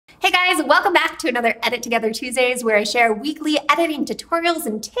guys, welcome back to another Edit Together Tuesdays where I share weekly editing tutorials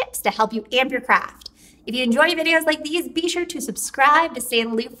and tips to help you amp your craft. If you enjoy videos like these, be sure to subscribe to stay in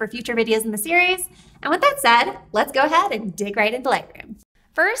the loop for future videos in the series. And with that said, let's go ahead and dig right into Lightroom.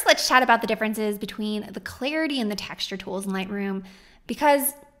 First, let's chat about the differences between the clarity and the texture tools in Lightroom,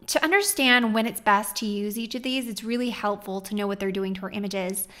 because to understand when it's best to use each of these, it's really helpful to know what they're doing to our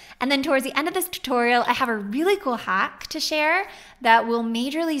images. And then towards the end of this tutorial, I have a really cool hack to share that will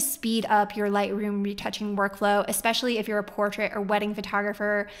majorly speed up your Lightroom retouching workflow, especially if you're a portrait or wedding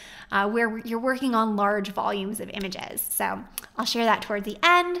photographer where you're working on large volumes of images. So I'll share that towards the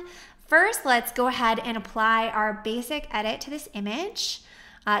end. First, let's go ahead and apply our basic edit to this image.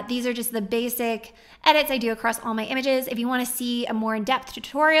 These are just the basic edits I do across all my images. If you want to see a more in-depth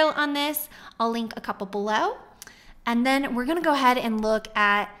tutorial on this, I'll link a couple below. And then we're going to go ahead and look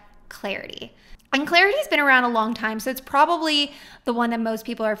at clarity. And clarity's been around a long time, so it's probably the one that most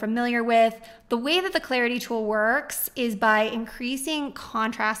people are familiar with. The way that the clarity tool works is by increasing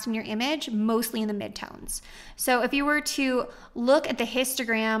contrast in your image, mostly in the midtones. So if you were to look at the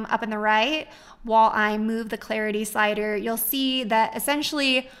histogram up in the right, while I move the clarity slider, you'll see that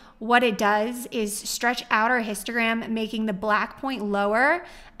essentially what it does is stretch out our histogram, making the black point lower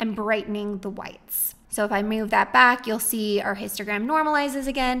and brightening the whites. So if I move that back, you'll see our histogram normalizes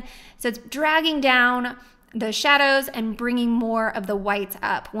again. So it's dragging down the shadows and bringing more of the whites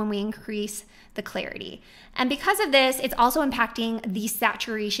up when we increase the clarity. And because of this, it's also impacting the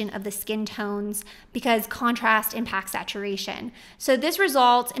saturation of the skin tones because contrast impacts saturation. So this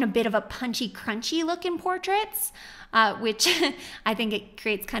results in a bit of a punchy, crunchy look in portraits, which I think it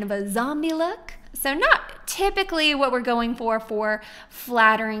creates kind of a zombie look. So not typically what we're going for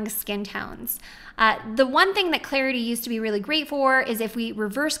flattering skin tones. The one thing that clarity used to be really great for is if we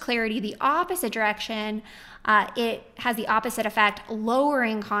reverse clarity the opposite direction, it has the opposite effect,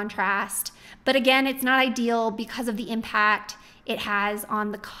 lowering contrast. But again, it's not ideal because of the impact it has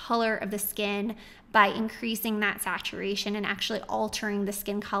on the color of the skin by increasing that saturation and actually altering the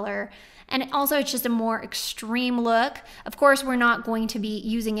skin color. And also it's just a more extreme look. Of course, we're not going to be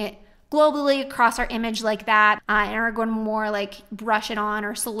using it globally across our image like that, and are going to more like brush it on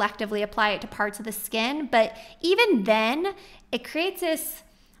or selectively apply it to parts of the skin. But even then, it creates this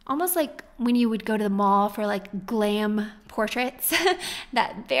almost like when you would go to the mall for like glam portraits,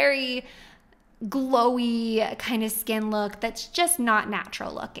 that very glowy kind of skin look that's just not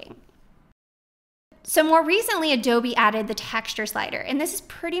natural looking. So more recently, Adobe added the texture slider, and this has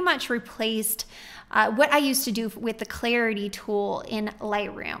pretty much replaced what I used to do with the clarity tool in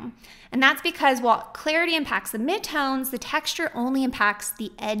Lightroom. And that's because while clarity impacts the midtones, the texture only impacts the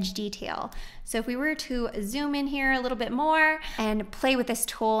edge detail. So if we were to zoom in here a little bit more and play with this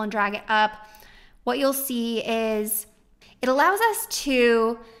tool and drag it up, what you'll see is it allows us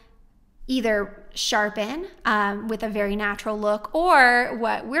to either sharpen with a very natural look, or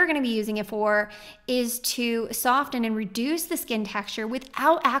what we're going to be using it for is to soften and reduce the skin texture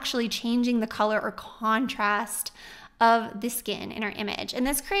without actually changing the color or contrast of the skin in our image. And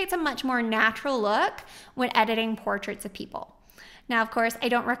this creates a much more natural look when editing portraits of people. Now, of course, I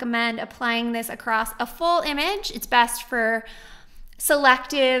don't recommend applying this across a full image. It's best for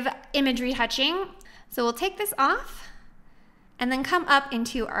selective image retouching. So we'll take this off and then come up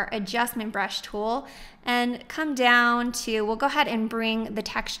into our adjustment brush tool and come down to, we'll go ahead and bring the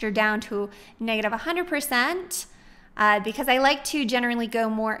texture down to -100% because I like to generally go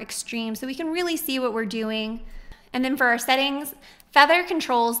more extreme so we can really see what we're doing. And then for our settings, feather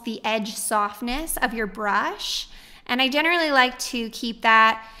controls the edge softness of your brush. And I generally like to keep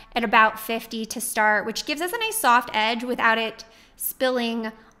that at about 50 to start, which gives us a nice soft edge without it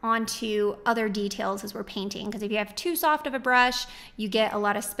spilling onto other details as we're painting. Because if you have too soft of a brush, you get a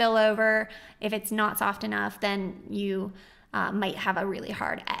lot of spillover. If it's not soft enough, then you might have a really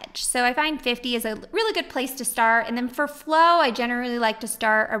hard edge. So I find 50 is a really good place to start. And then for flow, I generally like to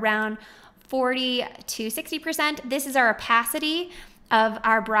start around 40 to 60%. This is our opacity of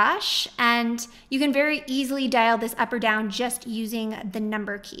our brush, and you can very easily dial this up or down just using the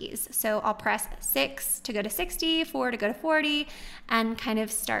number keys. So I'll press 6 to go to 60, 4 to go to 40, and kind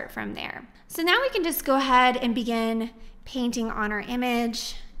of start from there. So now we can just go ahead and begin painting on our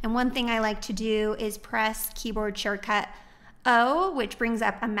image. And one thing I like to do is press keyboard shortcut O, which brings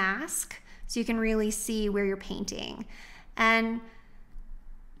up a mask, so you can really see where you're painting. And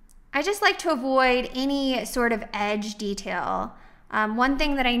I just like to avoid any sort of edge detail. One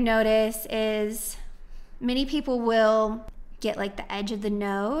thing that I notice is many people will get like the edge of the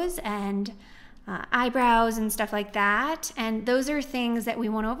nose and eyebrows and stuff like that. And those are things that we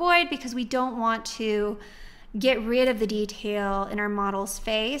want to avoid because we don't want to get rid of the detail in our model's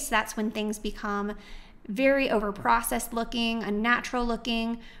face. That's when things become very over-processed looking, unnatural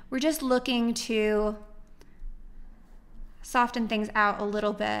looking. We're just looking to soften things out a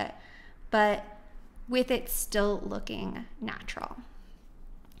little bit, but with it still looking natural.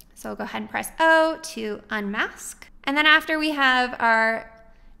 So I'll go ahead and press O to unmask. And then after we have our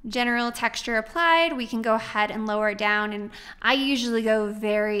general texture applied, we can go ahead and lower it down. And I usually go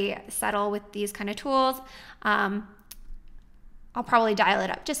very subtle with these kind of tools. I'll probably dial it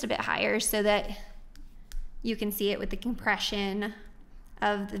up just a bit higher so that you can see it with the compression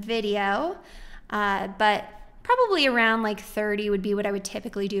of the video. But probably around like 30 would be what I would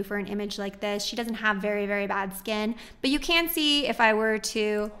typically do for an image like this. She doesn't have very, very bad skin, but you can see if I were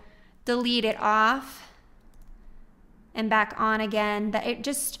to delete it off and back on again, that it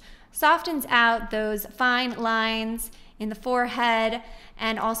just softens out those fine lines in the forehead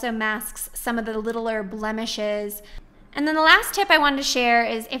and also masks some of the littler blemishes. And then the last tip I wanted to share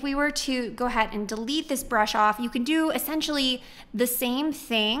is if we were to go ahead and delete this brush off, you can do essentially the same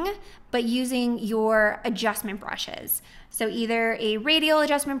thing, but using your adjustment brushes. So either a radial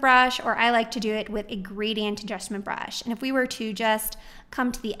adjustment brush, or I like to do it with a gradient adjustment brush. And if we were to just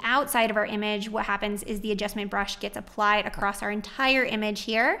come to the outside of our image, what happens is the adjustment brush gets applied across our entire image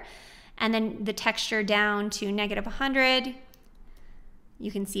here, and then the texture down to -100.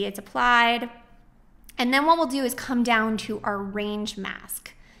 You can see it's applied. And then what we'll do is come down to our range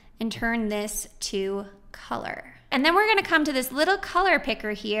mask and turn this to color. And then we're gonna come to this little color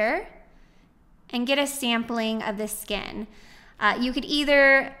picker here and get a sampling of the skin. You could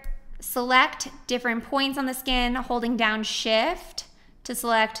either select different points on the skin, holding down Shift to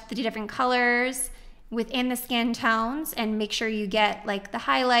select the different colors within the skin tones and make sure you get like the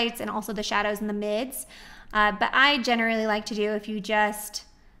highlights and also the shadows and the mids. But I generally like to do, if you just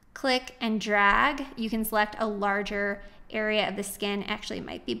click and drag, you can select a larger area of the skin. Actually, it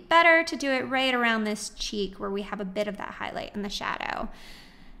might be better to do it right around this cheek where we have a bit of that highlight in the shadow.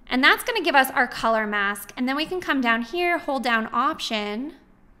 And that's gonna give us our color mask. And then we can come down here, hold down Option,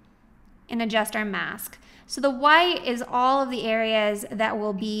 and adjust our mask. So the white is all of the areas that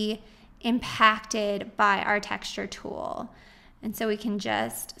will be impacted by our texture tool. And so we can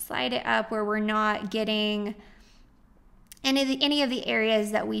just slide it up where we're not getting any of the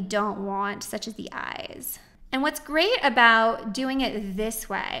areas that we don't want, such as the eyes. And what's great about doing it this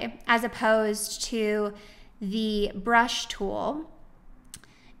way, as opposed to the brush tool,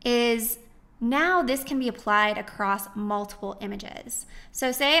 is now this can be applied across multiple images.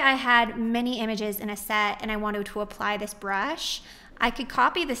 So say I had many images in a set and I wanted to apply this brush, I could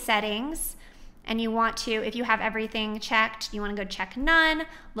copy the settings, and you want to, if you have everything checked, you want to go check none,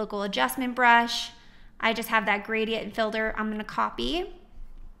 local adjustment brush. I just have that gradient filter I'm gonna copy,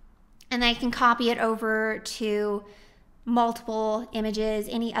 and I can copy it over to multiple images,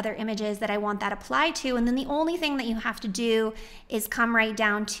 any other images that I want that applied to. And then the only thing that you have to do is come right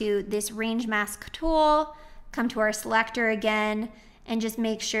down to this range mask tool, come to our selector again, and just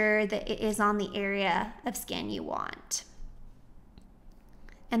make sure that it is on the area of skin you want.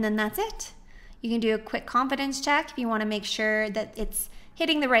 And then that's it. You can do a quick confidence check if you want to make sure that it's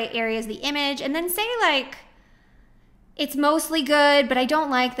hitting the right areas of the image, and then say like, it's mostly good, but I don't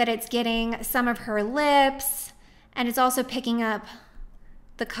like that it's getting some of her lips, and it's also picking up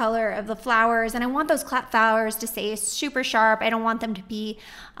the color of the flowers, and I want those flowers to stay super sharp. I don't want them to be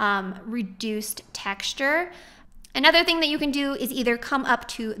reduced texture. Another thing that you can do is either come up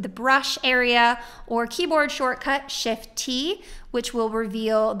to the brush area or keyboard shortcut Shift-T, which will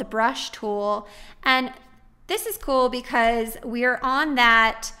reveal the brush tool. And this is cool because we're on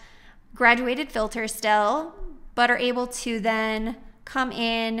that graduated filter still, but are able to then come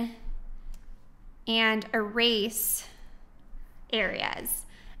in and erase areas.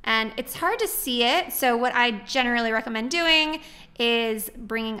 And it's hard to see it, so what I generally recommend doing is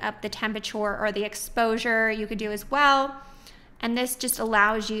bringing up the temperature or the exposure. You could do as well. And this just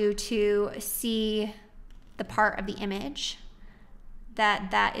allows you to see the part of the image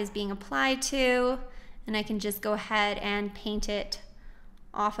that is being applied to. And I can just go ahead and paint it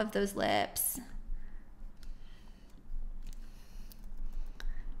off of those lips.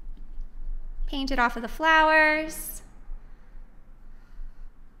 Paint it off of the flowers.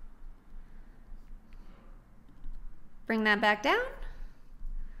 Bring that back down.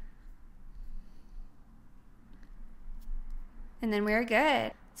 And then we're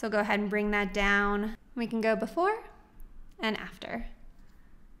good. So go ahead and bring that down. We can go before and after.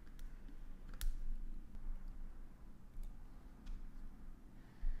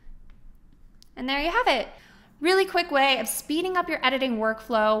 And there you have it. Really quick way of speeding up your editing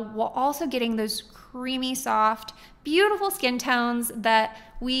workflow while also getting those creamy soft, beautiful skin tones that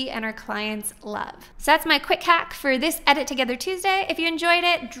we and our clients love. So that's my quick hack for this Edit Together Tuesday. If you enjoyed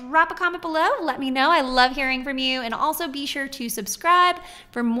it, drop a comment below. Let me know. I love hearing from you. And also be sure to subscribe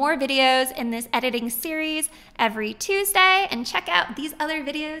for more videos in this editing series every Tuesday, and check out these other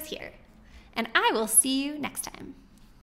videos here. And I will see you next time.